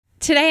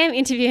Today I'm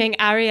interviewing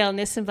Arielle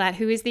Nissenblatt,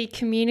 who is the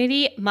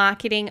Community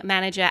Marketing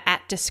Manager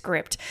at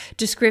Descript.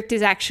 Descript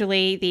is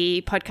actually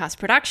the podcast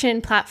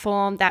production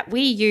platform that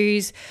we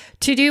use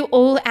to do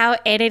all our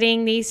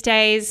editing these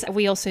days.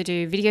 We also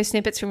do video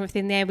snippets from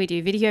within there. We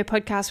do video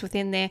podcasts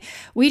within there.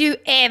 We do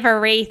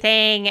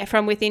everything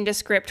from within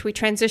Descript. We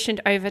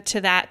transitioned over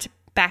to that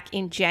back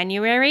in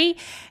January.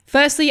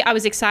 Firstly, I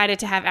was excited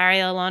to have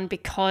Arielle on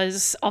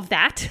because of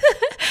that,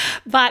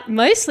 but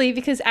mostly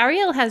because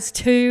Arielle has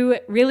two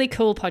really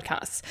cool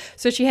podcasts.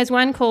 So she has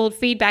one called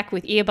Feedback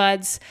with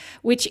Earbuds,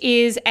 which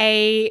is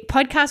a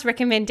podcast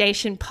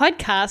recommendation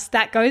podcast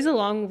that goes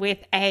along with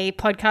a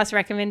podcast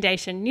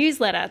recommendation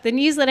newsletter. The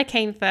newsletter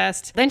came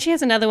first. Then she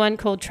has another one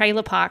called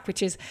Trailer Park,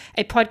 which is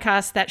a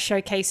podcast that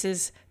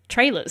showcases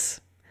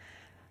trailers.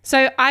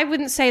 So I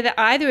wouldn't say that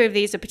either of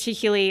these are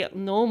particularly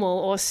normal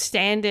or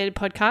standard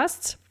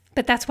podcasts,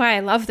 but that's why I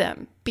love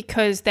them,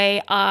 because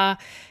they are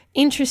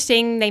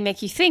interesting, they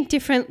make you think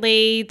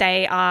differently,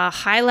 they are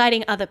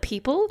highlighting other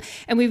people,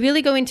 and we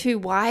really go into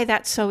why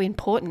that's so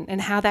important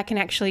and how that can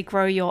actually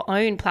grow your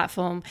own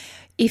platform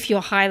if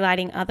you're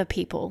highlighting other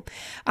people.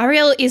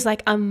 Arielle is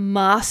like a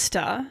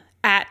master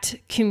at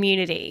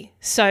community.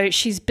 So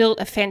she's built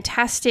a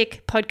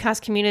fantastic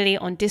podcast community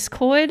on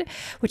Discord,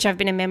 which I've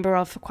been a member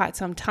of for quite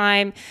some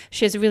time.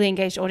 She has a really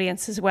engaged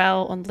audience as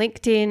well on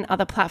LinkedIn,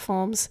 other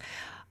platforms.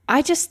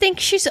 I just think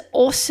she's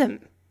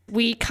awesome.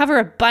 We cover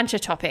a bunch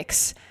of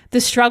topics.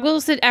 The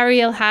struggles that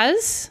Arielle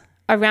has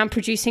around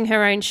producing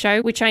her own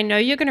show, which I know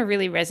you're going to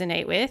really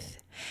resonate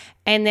with.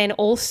 And then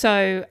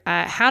also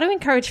how to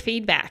encourage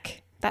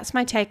feedback. That's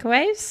my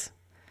takeaways.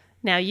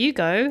 Now you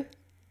go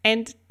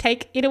and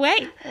take it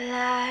away.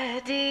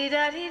 I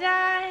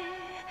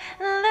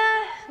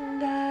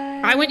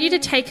want you to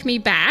take me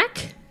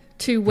back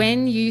to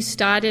when you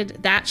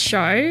started that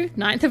show,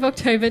 9th of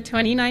October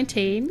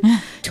 2019.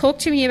 Talk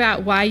to me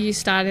about why you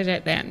started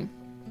it then.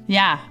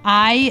 Yeah,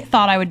 I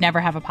thought I would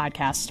never have a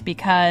podcast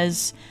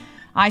because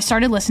I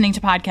started listening to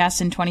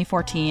podcasts in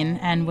 2014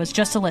 and was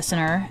just a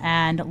listener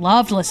and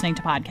loved listening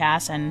to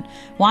podcasts and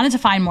wanted to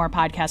find more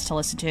podcasts to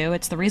listen to.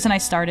 It's the reason I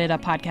started a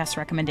podcast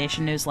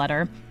recommendation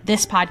newsletter.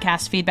 This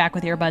podcast, Feedback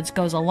with Earbuds,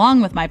 goes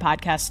along with my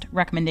podcast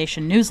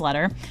recommendation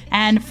newsletter.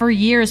 And for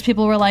years,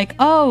 people were like,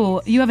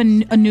 oh, you have a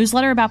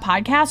newsletter about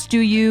podcasts? Do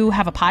you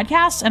have a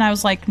podcast? And I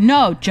was like,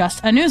 no,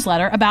 just a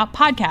newsletter about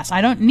podcasts.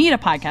 I don't need a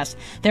podcast.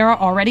 There are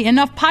already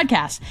enough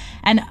podcasts.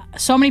 And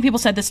so many people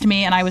said this to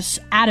me, and I was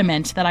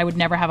adamant that I would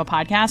never have a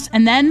podcast.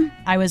 And then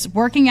I was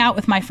working out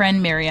with my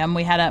friend Miriam.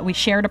 We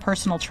shared a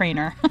personal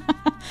trainer.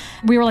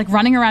 We were like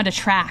running around a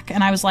track,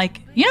 and I was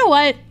like, you know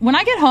what? When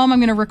I get home, I'm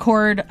going to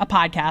record a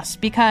podcast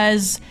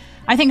because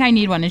I think I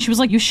need one. And she was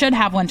like, you should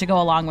have one to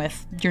go along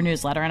with your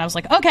newsletter. And I was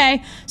like,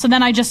 okay. So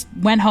then I just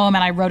went home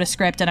and I wrote a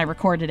script and I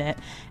recorded it.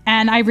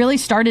 And I really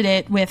started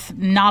it with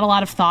not a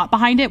lot of thought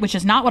behind it, which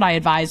is not what I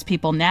advise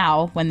people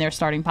now when they're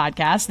starting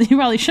podcasts. You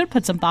probably should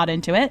put some thought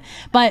into it.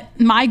 But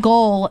my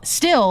goal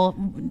still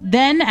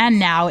then and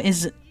now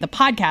is the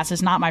podcast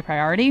is not my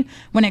priority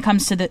when it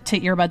comes to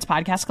Earbuds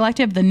Podcast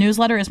Collective. The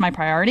newsletter is my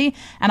priority,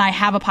 and I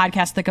have a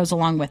podcast that goes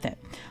along with it.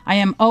 I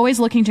am always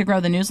looking to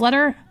grow the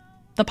newsletter.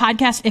 The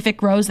podcast, if it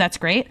grows, that's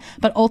great.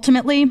 But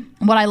ultimately,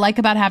 what I like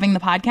about having the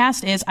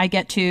podcast is I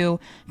get to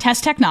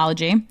test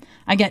technology.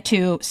 I get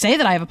to say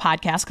that I have a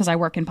podcast because I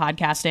work in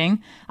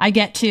podcasting. I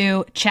get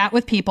to chat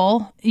with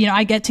people. You know,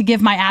 I get to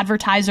give my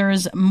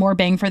advertisers more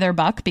bang for their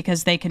buck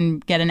because they can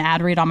get an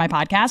ad read on my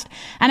podcast.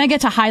 And I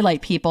get to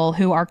highlight people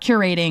who are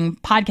curating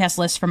podcast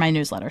lists for my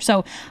newsletter.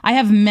 So I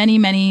have many,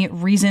 many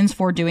reasons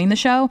for doing the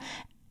show,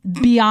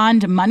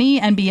 beyond money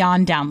and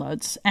beyond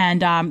downloads.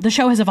 And the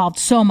show has evolved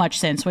so much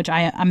since, which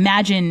I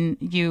imagine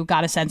you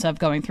got a sense of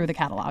going through the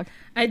catalog.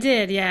 I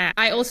did, yeah.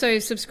 I also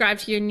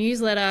subscribed to your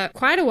newsletter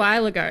quite a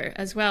while ago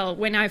as well,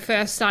 when I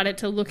first started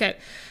to look at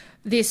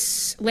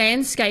this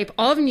landscape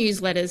of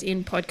newsletters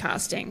in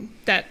podcasting,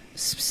 that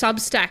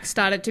Substack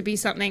started to be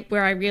something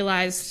where I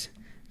realized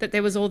that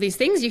there was all these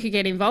things you could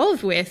get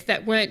involved with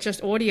that weren't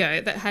just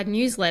audio, that had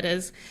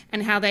newsletters,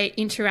 and how they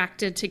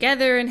interacted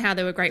together and how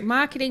they were great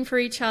marketing for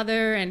each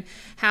other, and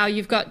how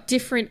you've got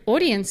different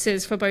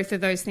audiences for both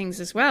of those things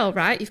as well,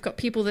 right? You've got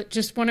people that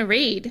just want to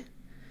read,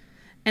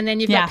 and then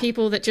you've got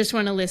people that just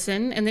want to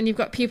listen, and then you've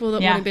got people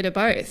that want a bit of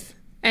both.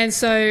 And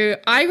so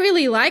I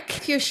really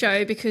like your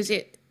show because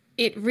it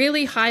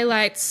really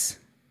highlights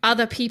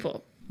other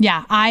people.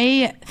 Yeah,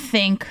 I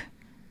think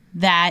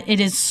that it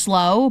is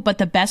slow, but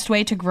the best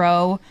way to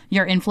grow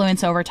your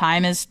influence over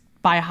time is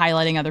by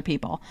highlighting other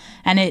people.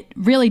 And it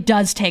really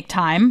does take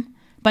time.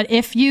 But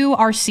if you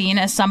are seen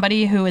as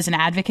somebody who is an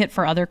advocate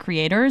for other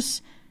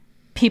creators,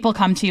 people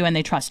come to you and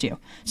they trust you.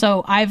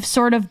 So I've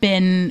sort of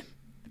been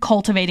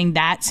cultivating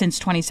that since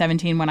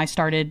 2017 when I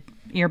started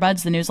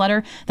Earbuds, the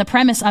newsletter. The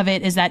premise of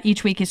it is that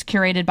each week is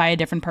curated by a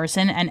different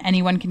person, and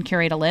anyone can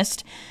curate a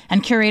list,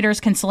 and curators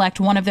can select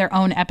one of their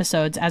own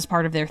episodes as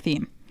part of their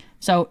theme.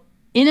 So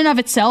in and of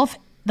itself,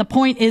 the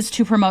point is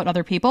to promote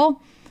other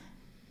people.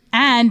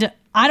 And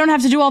I don't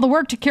have to do all the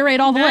work to curate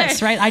all the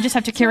lists, right? I just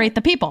have to curate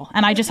the people.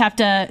 And I just have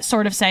to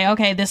sort of say,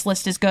 okay, this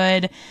list is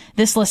good.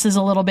 This list is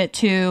a little bit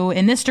too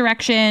in this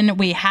direction.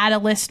 We had a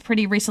list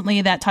pretty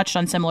recently that touched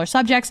on similar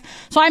subjects.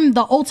 So I'm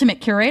the ultimate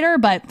curator,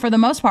 but for the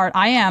most part,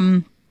 I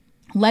am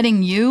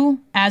letting you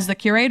as the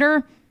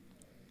curator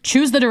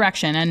choose the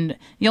direction. And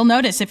you'll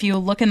notice if you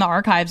look in the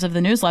archives of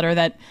the newsletter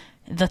that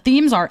the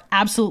themes are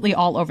absolutely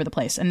all over the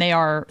place, and they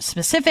are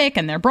specific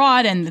and they're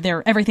broad and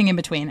they're everything in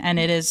between. And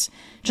it is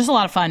just a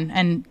lot of fun.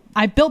 And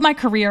I built my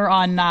career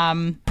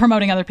on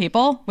promoting other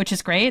people, which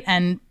is great.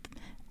 And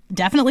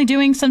definitely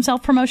doing some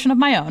self-promotion of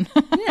my own.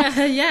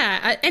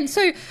 Yeah. And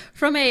so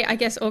from a, I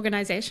guess,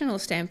 organizational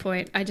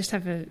standpoint, I just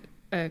have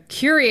a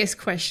curious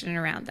question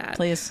around that.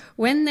 Please.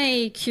 When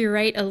they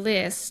curate a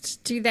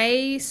list, do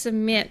they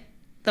submit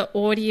the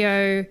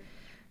audio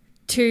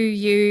to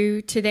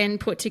you to then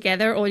put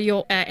together, or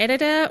your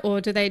editor, or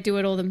do they do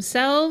it all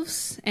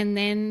themselves and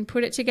then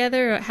put it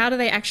together? Or how do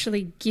they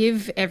actually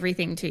give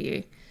everything to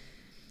you?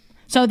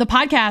 So the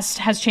podcast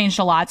has changed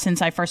a lot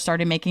since I first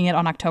started making it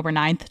on October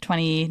 9th,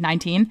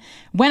 2019.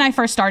 When I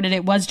first started,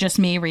 it was just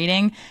me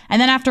reading. And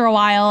then after a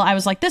while, I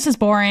was like, this is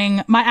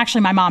boring.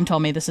 My mom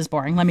told me this is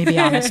boring. Let me be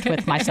honest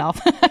with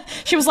myself.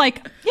 She was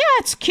like, yeah,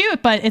 it's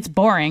cute, but it's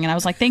boring. And I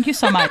was like, thank you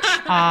so much.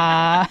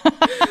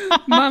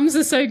 Mums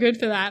are so good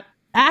for that.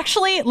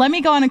 Actually, let me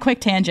go on a quick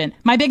tangent.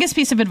 My biggest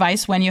piece of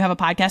advice when you have a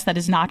podcast that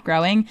is not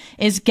growing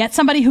is get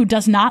somebody who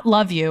does not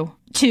love you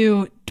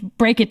to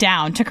break it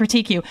down, to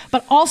critique you.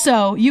 But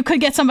also, you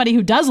could get somebody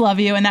who does love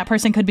you, and that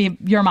person could be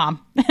your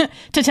mom,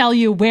 to tell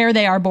you where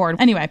they are bored.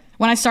 Anyway,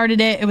 when I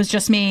started it was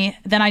just me.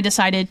 Then I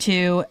decided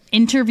to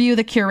interview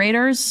the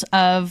curators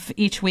of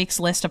each week's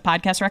list of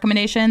podcast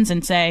recommendations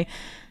and say,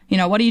 you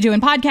know, what do you do in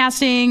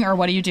podcasting, or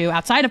what do you do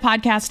outside of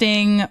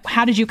podcasting?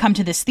 How did you come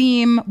to this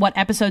theme? What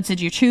episodes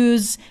did you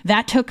choose?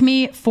 That took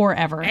me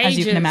forever, as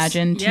you can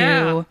imagine,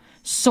 to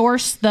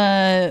source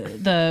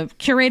the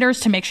curators,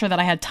 to make sure that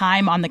I had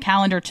time on the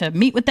calendar to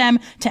meet with them,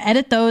 to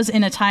edit those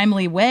in a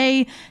timely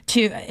way.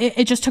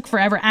 It just took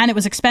forever, and it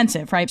was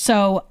expensive, right?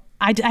 So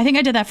I think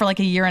I did that for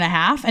like a year and a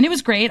half, and it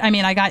was great. I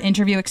mean, I got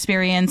interview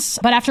experience,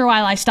 but after a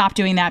while I stopped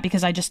doing that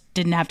because I just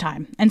didn't have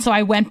time. And so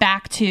I went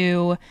back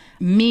to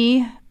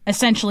me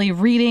essentially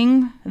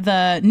reading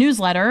the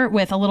newsletter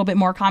with a little bit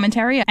more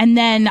commentary. And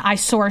then I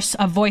source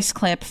a voice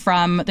clip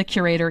from the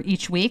curator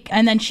each week.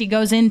 And then she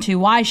goes into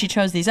why she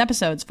chose these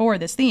episodes for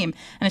this theme.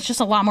 And it's just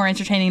a lot more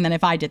entertaining than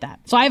if I did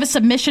that. So I have a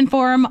submission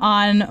form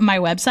on my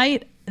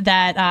website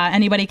that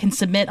anybody can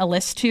submit a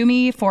list to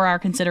me for our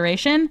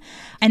consideration.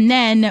 And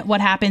then what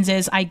happens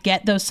is I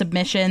get those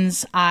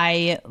submissions,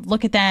 I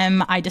look at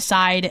them, I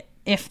decide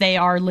if they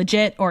are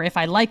legit or if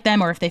I like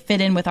them or if they fit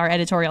in with our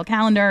editorial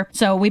calendar.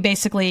 So we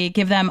basically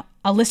give them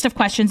a list of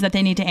questions that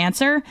they need to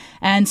answer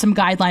and some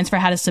guidelines for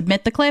how to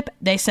submit the clip.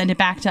 They send it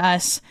back to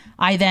us.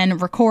 I then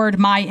record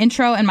my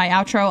intro and my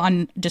outro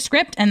on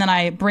Descript, and then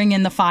I bring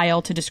in the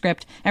file to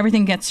Descript.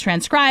 Everything gets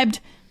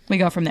transcribed. We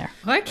go from there.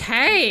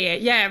 Okay.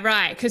 Yeah,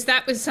 right. Because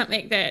that was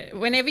something that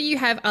whenever you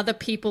have other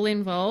people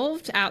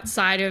involved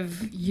outside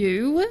of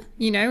you,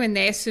 you know, and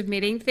they're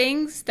submitting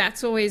things,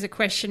 that's always a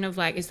question of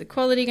like, is the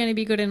quality going to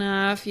be good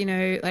enough? You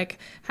know, like,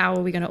 how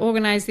are we going to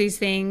organize these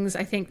things?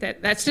 I think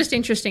that's just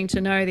interesting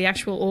to know the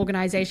actual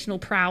organizational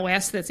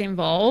prowess that's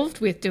involved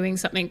with doing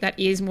something that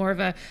is more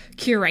of a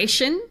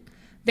curation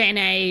than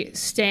a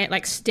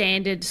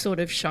standard sort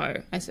of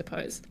show, I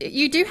suppose.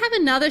 You do have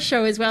another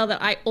show as well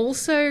that I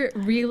also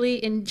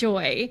really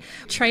enjoy,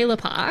 Trailer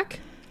Park,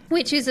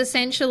 which is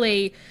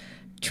essentially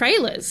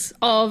trailers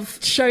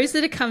of shows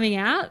that are coming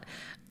out,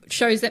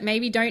 shows that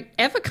maybe don't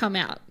ever come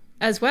out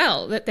as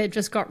well, that they've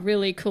just got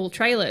really cool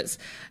trailers.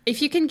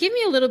 If you can give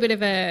me a little bit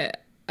of a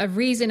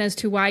reason as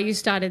to why you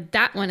started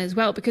that one as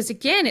well, because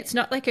again, it's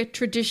not like a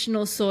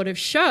traditional sort of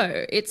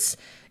show. It's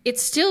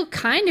still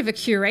kind of a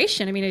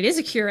curation. I mean, it is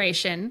a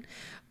curation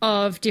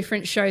of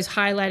different shows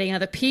highlighting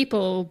other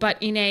people, but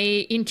in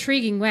a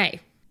intriguing way.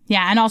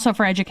 Yeah, and also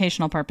for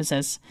educational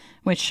purposes,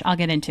 which I'll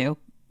get into.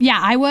 Yeah,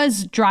 I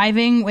was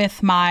driving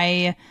with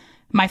my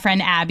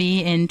friend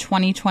Abby in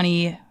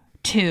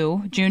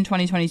 2022, June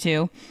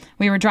 2022.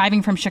 We were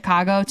driving from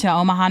Chicago to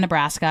Omaha,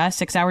 Nebraska,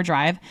 6-hour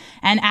drive.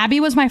 And Abby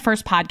was my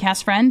first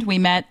podcast friend. We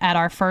met at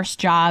our first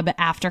job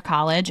after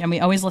college, and we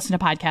always listened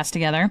to podcasts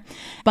together.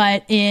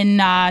 But in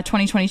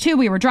 2022,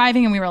 we were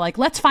driving and we were like,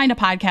 let's find a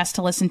podcast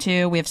to listen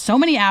to. We have so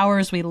many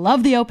hours. We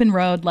love the open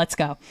road. Let's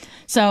go.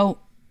 So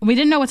we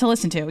didn't know what to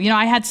listen to. You know,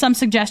 I had some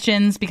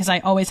suggestions because I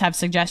always have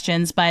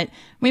suggestions, but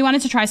we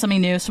wanted to try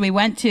something new. So we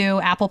went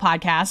to Apple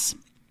Podcasts,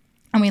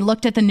 and we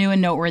looked at the new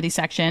and noteworthy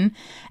section,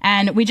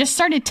 and we just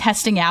started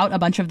testing out a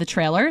bunch of the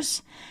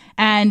trailers,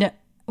 and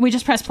we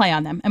just pressed play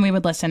on them and we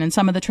would listen. And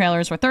some of the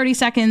trailers were 30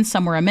 seconds,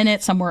 some were a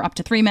minute, some were up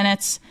to 3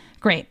 minutes.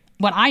 Great.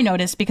 What I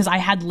noticed, because I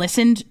had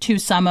listened to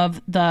some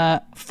of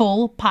the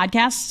full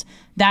podcasts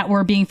that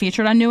were being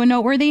featured on New and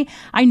Noteworthy,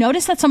 I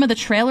noticed that some of the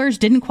trailers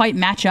didn't quite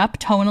match up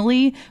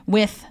tonally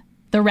with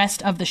the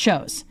rest of the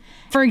shows.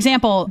 For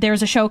example,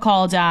 there's a show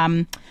called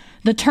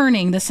The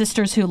Turning, The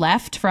Sisters Who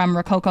Left from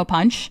Rococo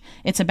Punch.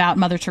 It's about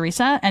Mother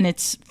Teresa, and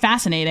it's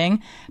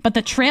fascinating. But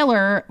the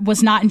trailer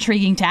was not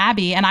intriguing to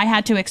Abby, and I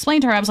had to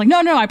explain to her. I was like,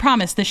 no, I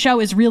promise. The show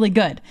is really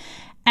good.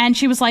 And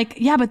she was like,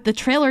 yeah, but the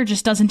trailer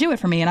just doesn't do it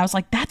for me. And I was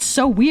like, that's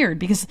so weird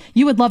because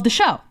you would love the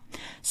show.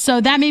 So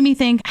that made me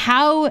think,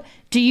 how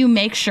do you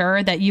make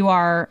sure that you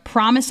are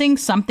promising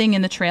something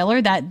in the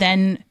trailer that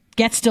then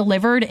gets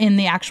delivered in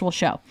the actual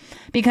show?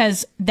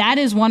 Because that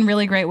is one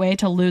really great way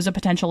to lose a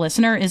potential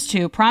listener, is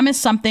to promise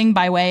something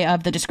by way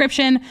of the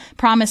description,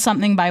 promise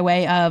something by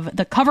way of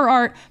the cover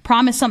art,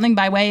 promise something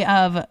by way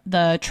of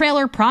the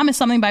trailer, promise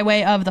something by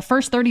way of the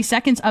first 30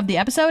 seconds of the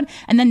episode,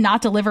 and then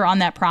not deliver on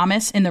that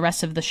promise in the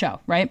rest of the show,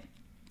 right?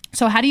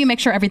 So how do you make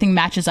sure everything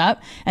matches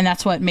up? And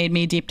that's what made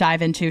me deep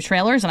dive into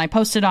trailers. And I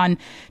posted on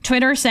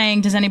Twitter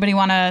saying, does anybody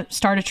want to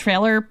start a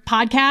trailer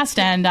podcast?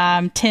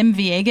 And Tim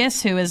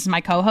Villegas, who is my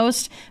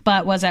co-host,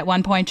 but was at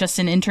one point just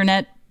an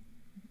internet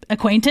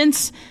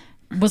acquaintance,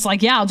 was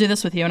like, yeah, I'll do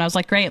this with you. And I was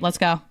like, great, let's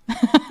go.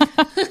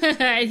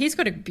 He's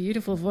got a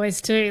beautiful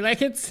voice too. Like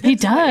he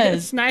does.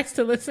 It's nice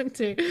to listen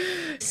to.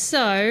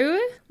 So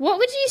what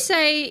would you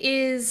say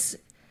is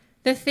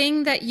the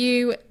thing that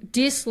you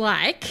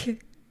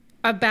dislike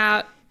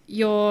about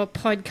your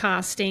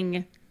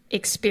podcasting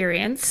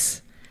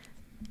experience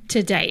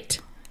to date?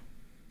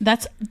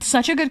 That's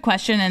such a good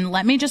question. And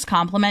let me just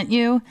compliment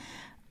you.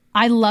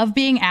 I love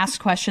being asked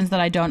questions that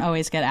I don't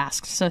always get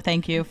asked. So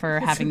thank you for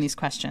having these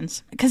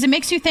questions, because it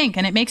makes you think,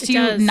 and it makes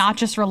you not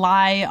just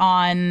rely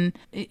on,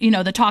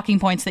 the talking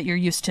points that you're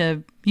used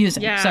to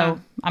using. Yeah. So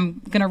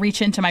I'm going to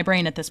reach into my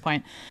brain at this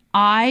point.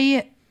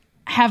 I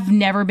have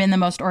never been the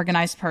most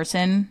organized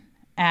person,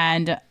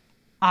 and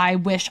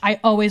I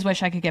always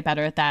wish I could get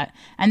better at that.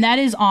 And that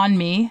is on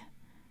me.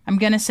 I'm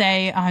going to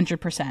say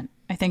 100%.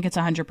 I think it's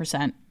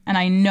 100%. And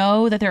I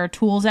know that there are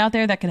tools out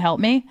there that could help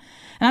me.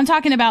 And I'm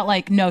talking about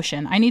like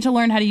Notion. I need to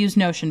learn how to use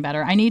Notion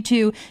better. I need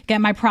to get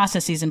my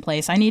processes in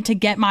place. I need to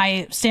get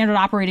my standard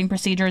operating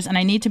procedures, and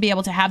I need to be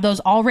able to have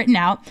those all written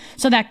out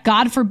so that,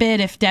 God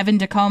forbid, if Devin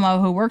DeComo,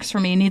 who works for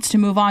me, needs to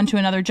move on to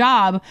another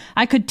job,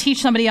 I could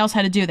teach somebody else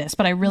how to do this.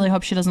 But I really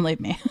hope she doesn't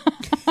leave me.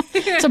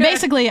 So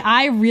basically,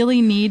 I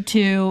really need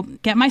to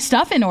get my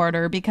stuff in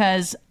order,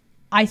 because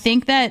I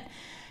think that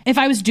if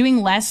I was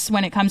doing less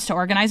when it comes to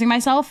organizing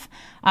myself,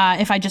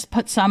 if I just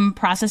put some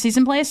processes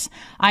in place,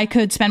 I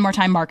could spend more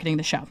time marketing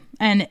the show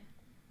and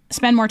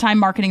spend more time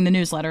marketing the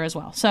newsletter as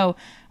well. So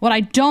what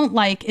I don't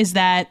like is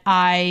that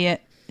I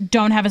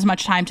don't have as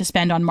much time to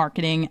spend on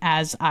marketing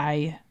as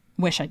I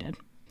wish I did.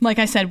 Like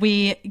I said,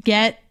 we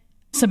get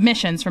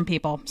submissions from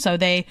people. So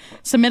they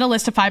submit a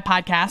list of 5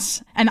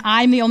 podcasts, and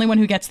I'm the only one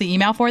who gets the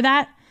email for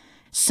that.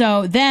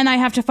 So then I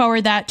have to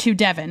forward that to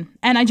Devin,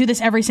 and I do this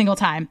every single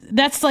time.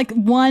 That's like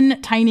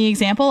one tiny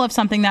example of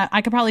something that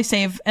I could probably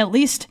save at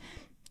least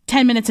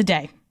 10 minutes a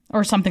day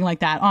or something like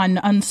that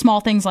on small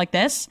things like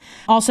this.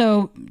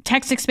 Also,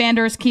 text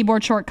expanders,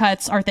 keyboard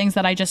shortcuts are things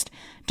that I just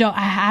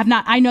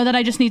I know that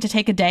I just need to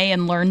take a day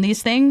and learn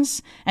these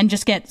things and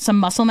just get some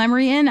muscle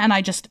memory in, and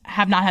I just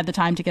have not had the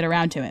time to get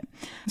around to it.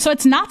 So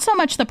it's not so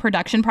much the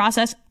production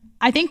process.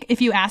 I think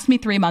if you asked me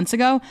 3 months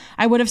ago,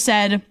 I would have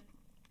said,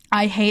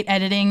 I hate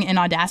editing in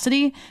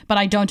Audacity, but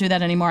I don't do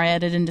that anymore. I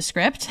edit in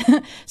Descript.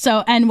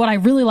 And what I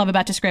really love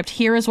about Descript,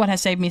 here is what has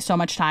saved me so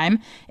much time,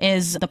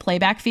 is the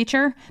playback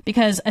feature.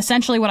 Because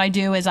essentially what I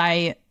do is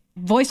I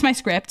voice my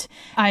script,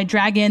 I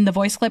drag in the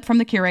voice clip from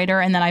the curator,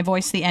 and then I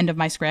voice the end of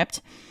my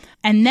script.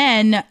 And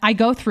then I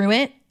go through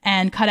it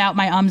and cut out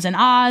my ums and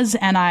ahs,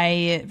 and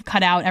I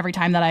cut out every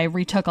time that I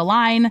retook a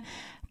line.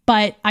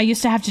 But I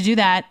used to have to do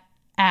that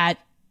at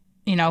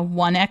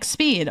 1x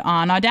speed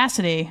on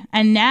Audacity.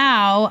 And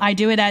now I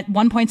do it at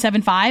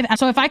 1.75. And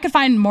so if I could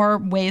find more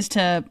ways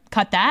to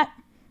cut that,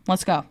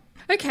 let's go.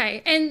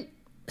 Okay. And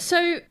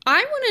so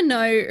I want to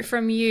know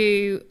from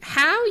you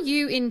how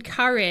you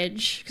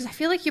encourage, because I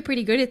feel like you're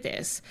pretty good at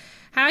this,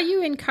 how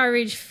you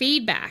encourage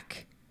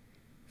feedback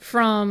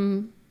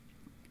from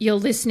your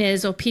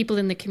listeners or people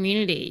in the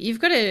community. You've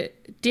got a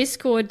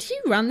Discord. Do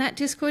you run that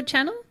Discord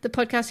channel, the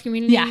podcast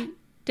community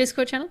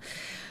Discord channel?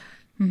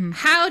 Mm-hmm.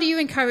 How do you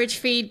encourage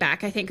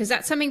feedback, I think? Because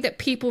that's something that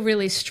people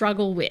really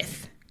struggle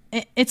with.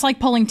 It's like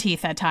pulling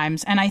teeth at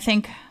times. And I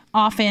think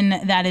often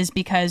that is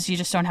because you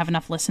just don't have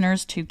enough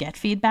listeners to get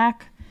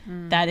feedback.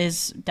 That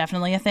is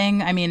definitely a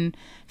thing. I mean,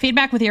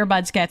 Feedback with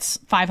Earbuds gets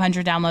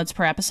 500 downloads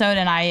per episode,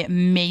 and I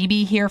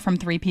maybe hear from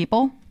 3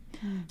 people.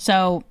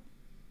 So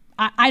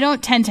I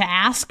don't tend to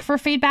ask for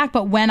feedback,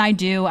 but when I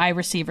do, I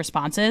receive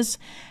responses.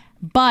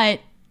 But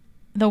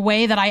the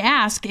way that I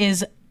ask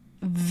is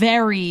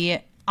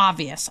very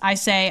obvious. I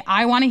say,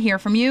 I want to hear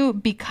from you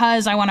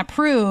because I want to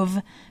prove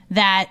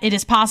that it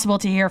is possible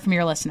to hear from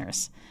your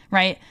listeners,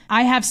 right?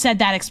 I have said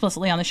that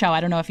explicitly on the show.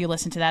 I don't know if you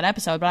listened to that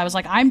episode, but I was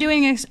like, I'm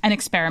doing an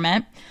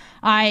experiment.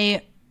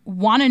 I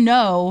want to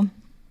know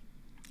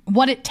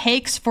what it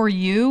takes for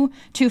you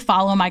to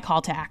follow my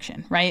call to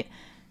action, right?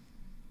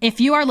 if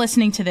you are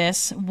listening to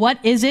this, what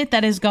is it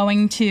that is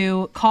going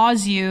to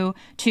cause you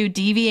to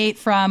deviate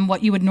from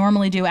what you would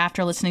normally do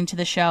after listening to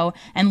the show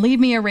and leave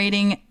me a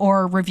rating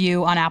or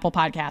review on Apple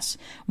Podcasts?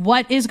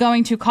 What is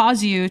going to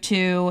cause you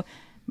to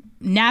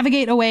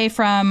navigate away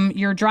from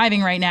your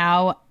driving right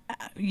now,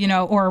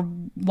 or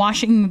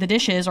washing the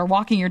dishes or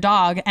walking your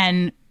dog,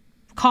 and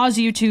cause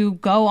you to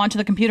go onto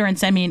the computer and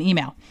send me an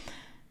email?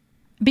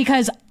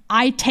 Because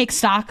I take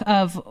stock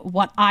of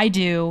what I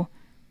do,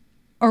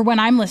 or when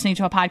I'm listening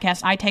to a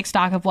podcast, I take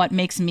stock of what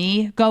makes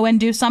me go and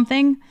do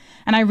something.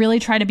 And I really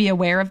try to be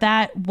aware of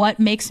that, what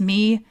makes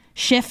me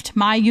shift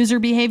my user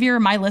behavior,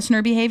 my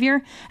listener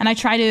behavior. And I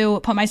try to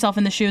put myself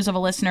in the shoes of a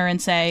listener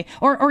and say,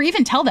 or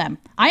even tell them,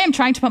 I am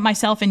trying to put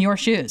myself in your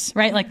shoes,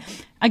 right? Like,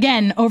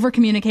 again, over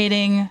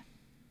communicating,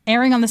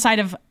 erring on the side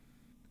of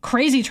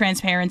crazy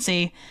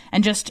transparency,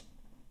 and just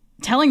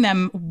telling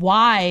them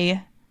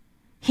why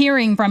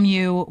hearing from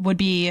you would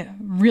be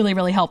really,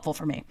 really helpful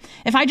for me.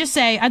 If I just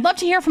say, I'd love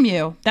to hear from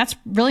you, that's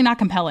really not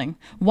compelling.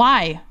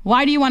 Why?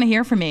 Why do you want to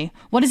hear from me?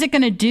 What is it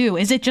going to do?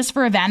 Is it just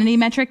for a vanity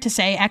metric to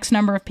say X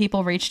number of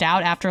people reached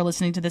out after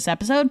listening to this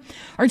episode?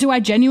 Or do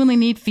I genuinely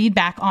need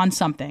feedback on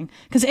something?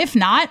 Because if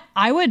not,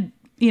 I would,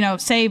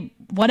 say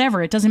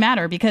whatever. It doesn't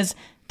matter, because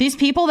these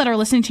people that are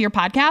listening to your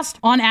podcast,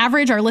 on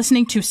average, are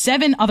listening to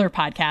 7 other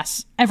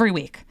podcasts every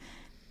week.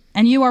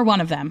 And you are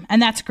one of them.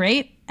 And that's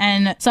great.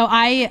 And so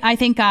I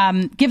think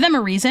give them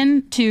a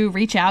reason to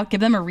reach out, give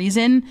them a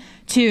reason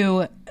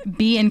to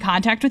be in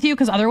contact with you,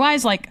 because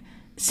otherwise,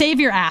 save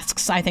your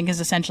asks, I think, is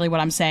essentially what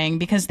I'm saying,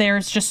 because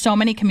there's just so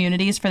many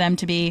communities for them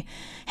to be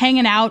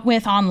hanging out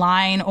with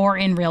online or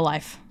in real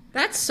life.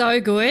 That's so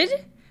good.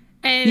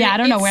 And yeah, I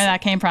don't know where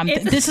that came from.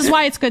 This is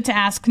why it's good to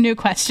ask new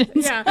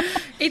questions. Yeah,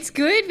 it's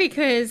good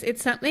because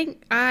it's something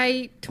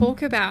I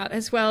talk about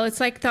as well. It's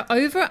like the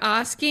over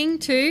asking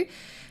too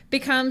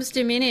becomes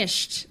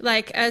diminished.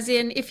 Like, as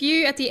in, if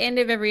you at the end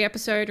of every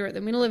episode or at the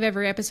middle of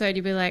every episode,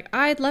 you'd be like,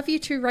 I'd love you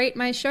to rate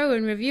my show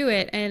and review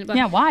it. And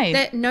yeah, why?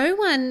 That no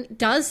one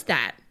does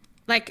that.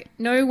 Like,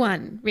 no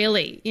one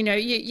really.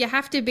 You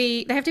have to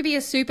be. They have to be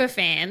a super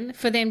fan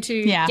for them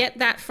to get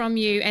that from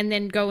you and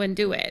then go and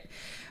do it.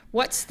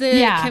 What's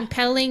the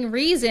compelling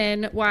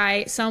reason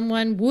why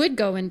someone would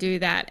go and do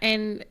that?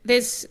 And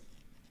there's,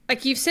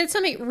 you've said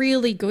something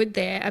really good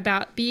there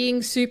about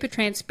being super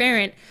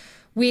transparent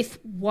with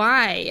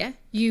why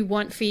you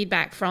want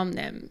feedback from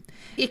them.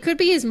 It could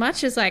be as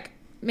much as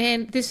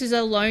man, this is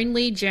a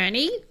lonely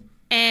journey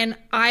and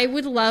I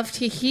would love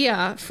to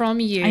hear from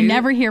you. I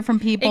never hear from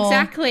people.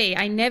 Exactly.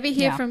 I never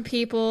hear from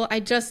people.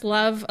 I just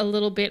love a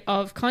little bit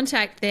of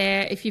contact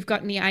there. If you've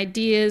got any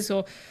ideas,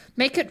 or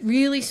make it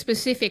really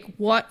specific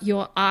what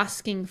you're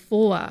asking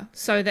for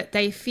so that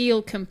they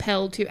feel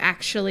compelled to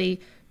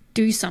actually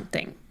do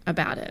something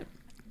about it.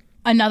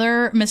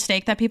 Another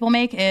mistake that people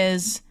make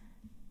is,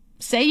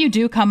 say you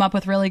do come up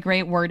with really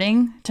great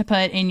wording to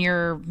put in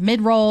your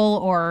mid-roll,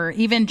 or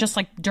even just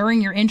during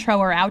your intro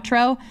or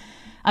outro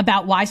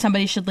about why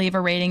somebody should leave a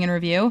rating and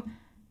review.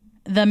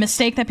 The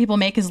mistake that people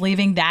make is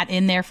leaving that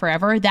in there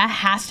forever. That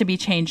has to be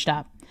changed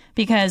up,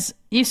 because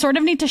you sort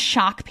of need to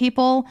shock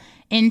people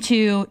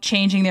into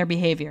changing their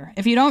behavior.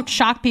 If you don't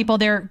shock people,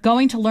 they're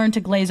going to learn to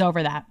glaze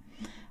over that.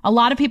 A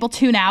lot of people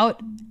tune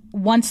out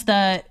once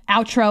the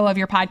outro of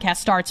your podcast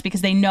starts because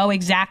they know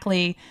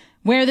exactly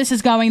where this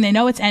is going. They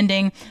know it's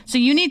ending. So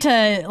you need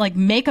to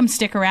make them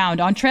stick around.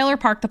 On Trailer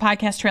Park, the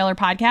Trailer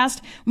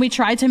Podcast, we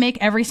tried to make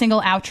every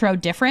single outro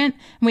different.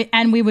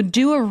 We would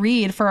do a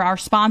read for our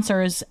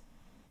sponsors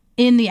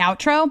in the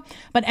outro,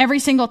 but every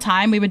single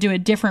time we would do a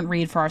different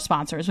read for our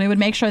sponsors. We would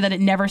make sure that it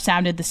never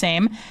sounded the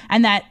same,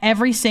 and that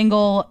every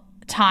single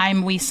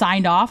time we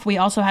signed off, we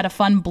also had a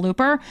fun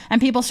blooper, and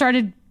people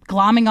started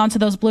glomming onto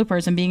those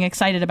bloopers and being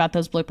excited about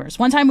those bloopers.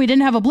 One time we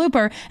didn't have a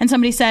blooper and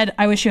somebody said,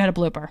 I wish you had a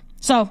blooper.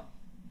 So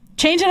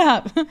change it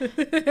up.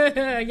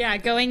 Yeah,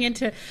 going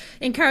into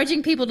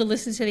encouraging people to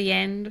listen to the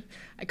end.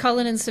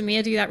 Colin and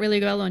Samir do that really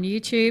well on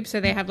YouTube.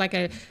 So they have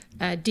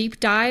a deep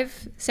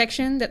dive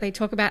section that they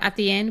talk about at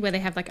the end, where they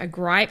have a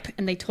gripe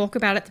and they talk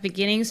about it at the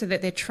beginning, so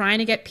that they're trying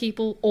to get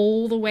people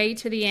all the way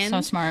to the end. So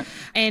smart.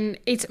 And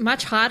it's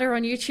much harder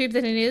on YouTube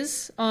than it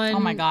is on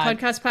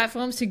podcast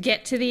platforms to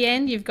get to the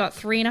end. You've got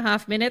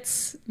 3.5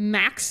 minutes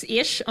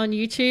max-ish on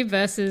YouTube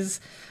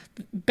versus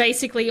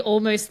basically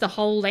almost the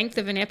whole length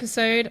of an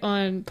episode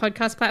on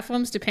podcast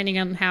platforms, depending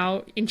on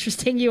how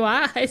interesting you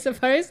are, I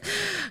suppose.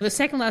 The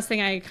second last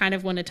thing I kind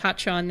of want to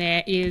touch on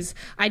there is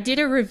I did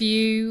a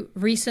review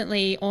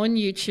recently on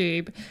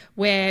YouTube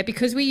where,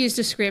 because we use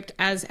Descript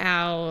as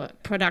our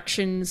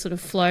production sort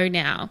of flow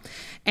now,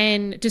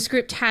 and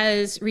Descript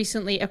has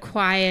recently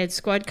acquired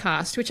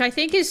Squadcast, which I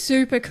think is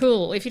super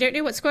cool. If you don't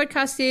know what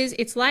Squadcast is,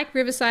 it's like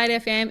Riverside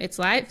FM, it's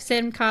like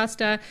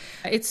Zencaster,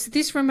 it's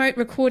this remote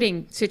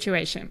recording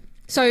situation.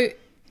 So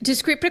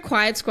Descript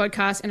acquired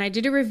Squadcast, and I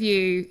did a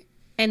review,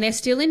 and they're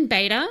still in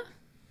beta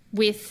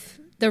with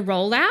the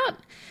rollout.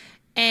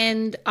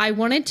 And I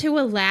wanted to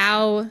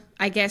allow,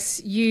 I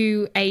guess,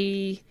 you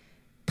a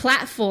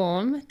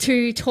platform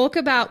to talk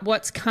about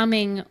what's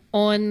coming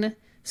on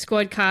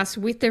Squadcast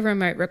with the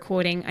remote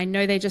recording. I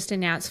know they just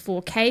announced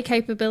 4K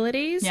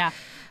capabilities.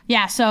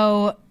 Yeah.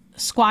 So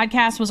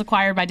Squadcast was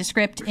acquired by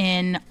Descript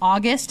in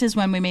August is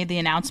when we made the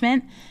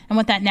announcement. And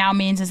what that now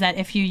means is that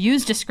if you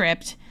use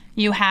Descript,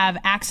 you have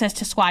access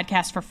to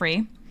Squadcast for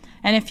free.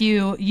 And if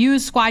you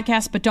use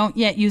Squadcast but don't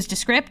yet use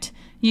Descript,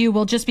 you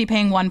will just be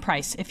paying one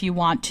price if you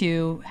want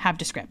to have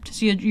Descript.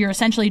 So you're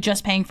essentially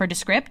just paying for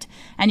Descript,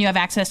 and you have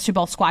access to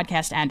both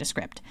Squadcast and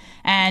Descript.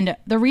 And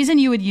the reason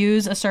you would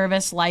use a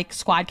service like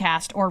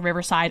Squadcast or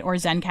Riverside or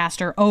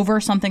Zencaster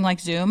over something like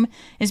Zoom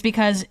is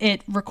because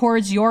it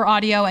records your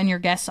audio and your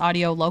guest's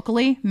audio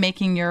locally,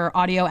 making your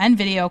audio and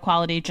video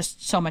quality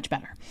just so much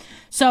better.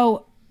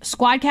 So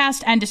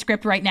Squadcast and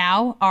Descript right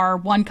now are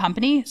one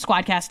company.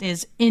 Squadcast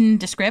is in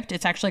Descript.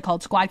 It's actually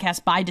called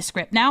Squadcast by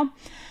Descript now.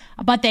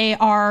 But they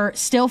are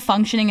still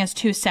functioning as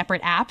two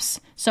separate apps.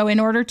 So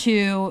in order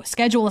to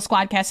schedule a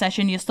Squadcast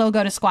session, you still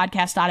go to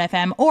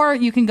squadcast.fm, or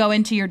you can go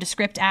into your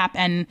Descript app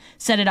and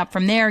set it up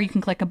from there. You can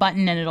click a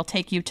button and it'll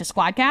take you to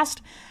Squadcast.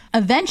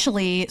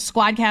 Eventually,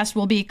 Squadcast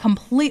will be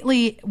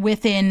completely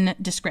within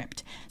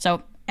Descript.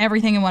 So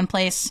everything in one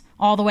place,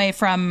 all the way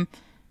from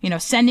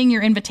sending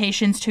your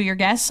invitations to your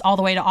guests, all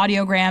the way to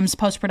audiograms,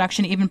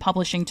 post-production, even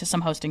publishing to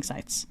some hosting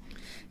sites.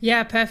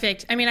 Yeah,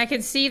 perfect. I mean, I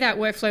can see that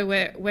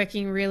workflow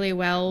working really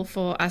well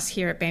for us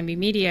here at Bambi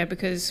Media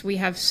because we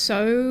have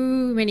so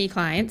many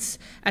clients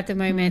at the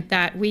moment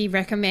that we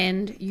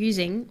recommend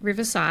using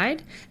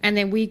Riverside, and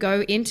then we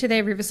go into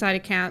their Riverside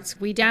accounts,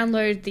 we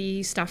download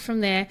the stuff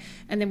from there,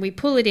 and then we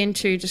pull it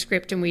into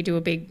Descript, and we do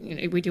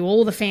we do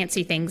all the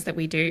fancy things that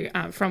we do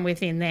from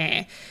within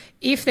there.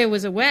 If there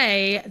was a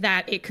way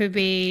that it could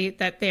be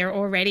that they're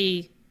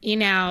already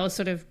in our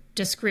sort of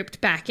Descript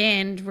back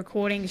end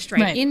recording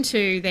straight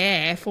into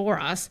there for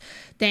us,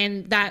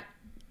 then that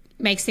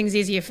makes things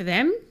easier for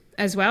them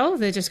as well.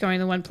 They're just going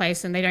to one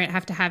place and they don't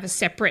have to have a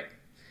separate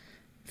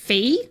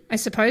fee, I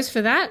suppose,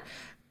 for that.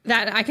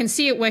 That I can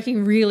see it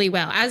working really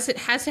well. As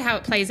to how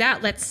it plays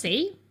out, let's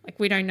see. Like,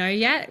 we don't know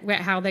yet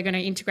how they're going to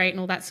integrate and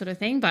all that sort of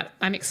thing, but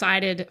I'm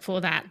excited for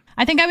that.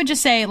 I think I would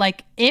just say,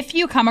 if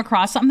you come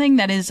across something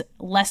that is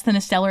less than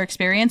a stellar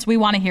experience, we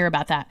want to hear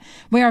about that.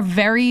 We are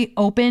very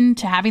open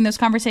to having those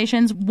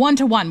conversations.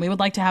 One-to-one, we would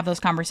like to have those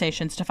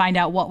conversations to find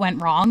out what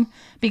went wrong,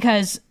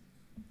 because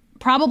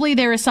probably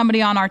there is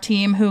somebody on our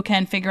team who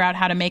can figure out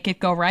how to make it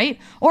go right.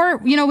 Or,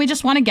 we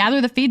just want to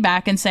gather the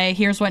feedback and say,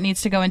 here's what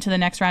needs to go into the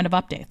next round of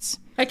updates.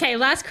 Okay,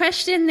 last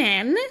question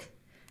then.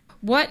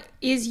 What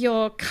is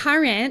your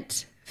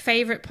current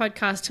favorite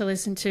podcast to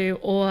listen to,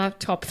 or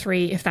top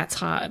 3 if that's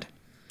hard?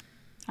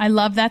 I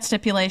love that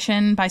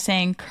stipulation by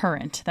saying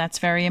current. That's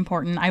very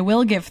important. I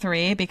will give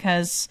 3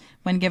 because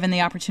when given the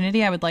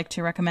opportunity, I would like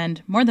to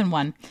recommend more than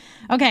one.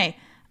 Okay,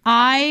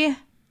 I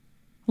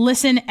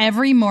listen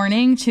every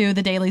morning to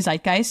The Daily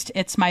Zeitgeist.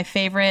 It's my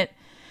favorite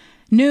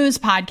news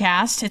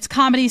podcast. It's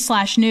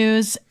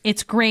comedy/news.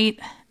 It's great,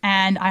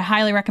 and I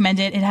highly recommend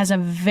it. It has a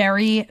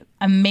very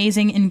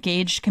amazing,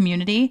 engaged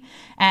community,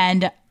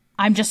 and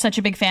I'm just such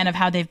a big fan of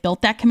how they've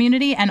built that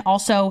community, and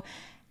also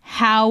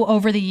how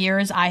over the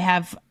years I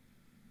have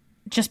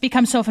just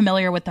become so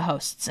familiar with the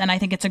hosts. And I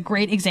think it's a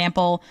great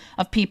example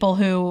of people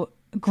who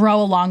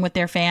grow along with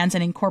their fans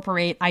and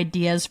incorporate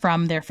ideas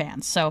from their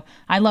fans. So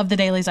I love The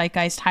Daily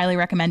Zeitgeist, highly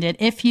recommend it.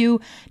 If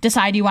you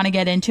decide you want to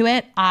get into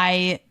it,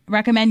 I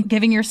recommend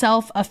giving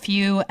yourself a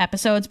few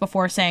episodes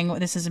before saying, well,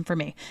 this isn't for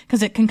me,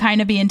 because it can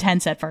kind of be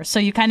intense at first. So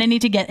you kind of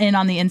need to get in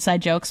on the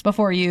inside jokes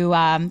before you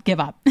give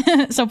up.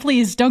 So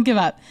please don't give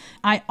up.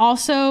 I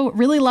also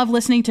really love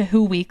listening to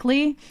Who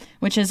Weekly,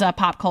 which is a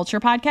pop culture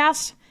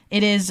podcast.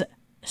 It is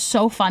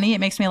so funny. It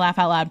makes me laugh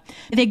out loud.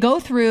 They go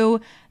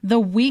through the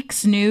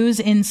week's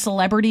news in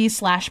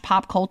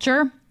celebrity/pop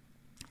culture,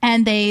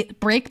 and they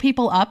break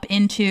people up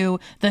into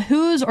the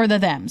who's or the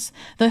thems.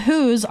 The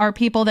who's are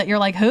people that you're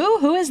like,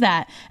 who is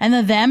that? And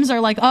the thems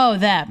are like, oh,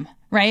 them,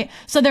 right?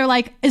 So they're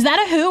like, is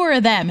that a who or a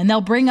them? And they'll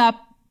bring up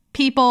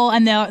people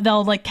and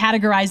they'll like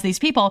categorize these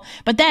people.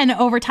 But then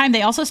over time,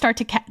 they also start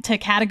to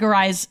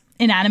categorize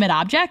inanimate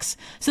objects.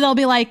 So they'll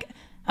be like,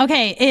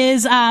 okay,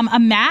 is a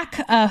Mac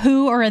a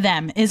who or a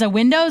them? Is a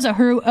Windows a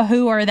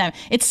who or a them?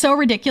 It's so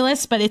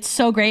ridiculous, but it's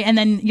so great. And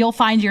then you'll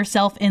find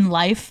yourself in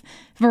life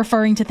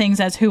referring to things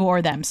as who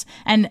or thems.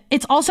 And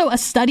it's also a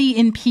study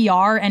in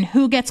PR and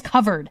who gets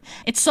covered.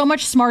 It's so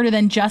much smarter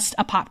than just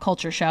a pop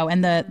culture show,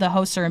 and the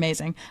hosts are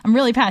amazing. I'm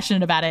really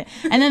passionate about it.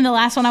 And then the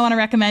last one I want to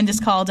recommend is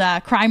called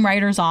Crime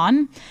Writers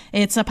On.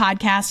 It's a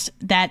podcast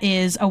that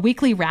is a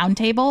weekly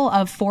roundtable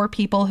of 4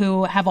 people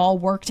who have all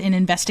worked in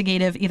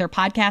investigative either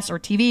podcasts or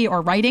TV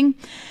or writing.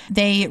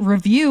 They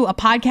review a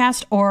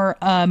podcast or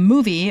a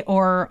movie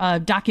or a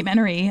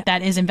documentary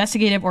that is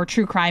investigative or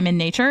true crime in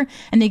nature,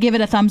 and they give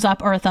it a thumbs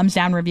up or a thumbs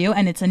down review,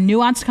 and it's a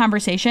nuanced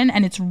conversation,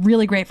 and it's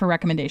really great for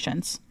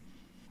recommendations.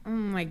 Oh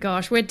my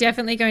gosh, we're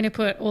definitely going to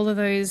put all of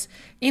those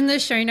in the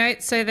show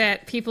notes so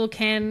that people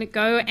can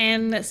go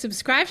and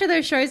subscribe to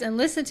those shows and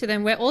listen to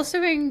them. We're also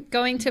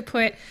going to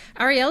put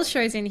Arielle's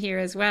shows in here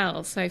as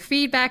well. So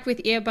Feedback with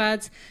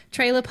Earbuds,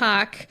 Trailer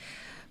Park.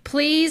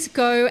 Please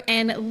go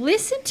and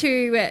listen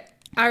to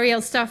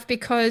Arielle stuff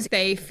because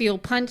they feel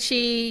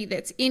punchy,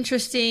 that's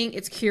interesting,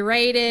 it's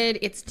curated,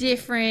 it's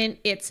different,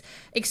 it's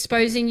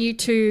exposing you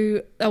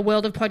to a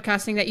world of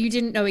podcasting that you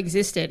didn't know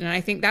existed. And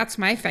I think that's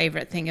my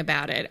favorite thing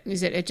about it,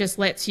 is that it just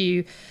lets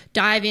you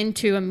dive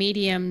into a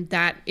medium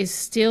that is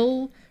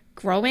still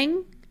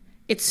growing.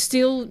 It's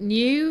still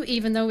new,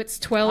 even though it's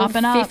 12,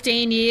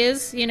 15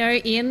 years,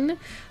 in.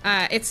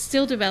 It's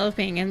still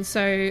developing. And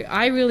so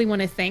I really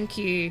want to thank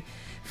you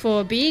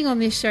for being on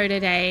this show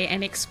today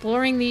and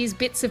exploring these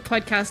bits of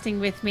podcasting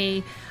with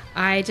me.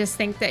 I just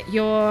think that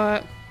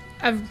you're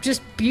a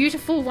just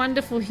beautiful,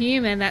 wonderful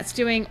human that's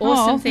doing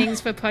awesome things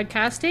for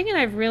podcasting, and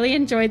I've really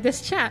enjoyed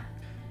this chat.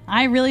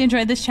 I really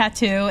enjoyed this chat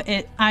too.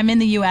 I'm in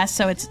the US,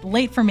 so it's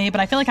late for me,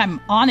 but I feel like I'm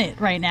on it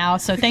right now.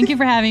 So thank you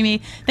for having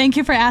me. Thank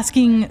you for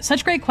asking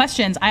such great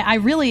questions.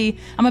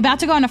 I'm about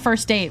to go on a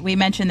first date. We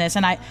mentioned this,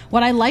 and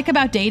what I like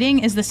about dating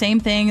is the same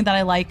thing that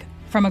I like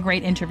from a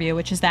great interview,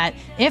 which is that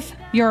if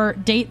your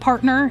date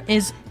partner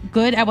is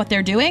good at what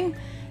they're doing,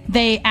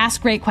 they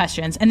ask great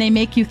questions and they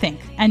make you think.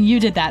 And you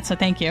did that, so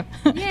thank you.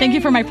 Thank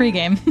you for my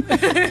pregame.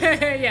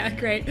 Yeah,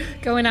 great.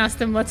 Go and ask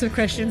them lots of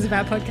questions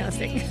about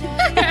podcasting.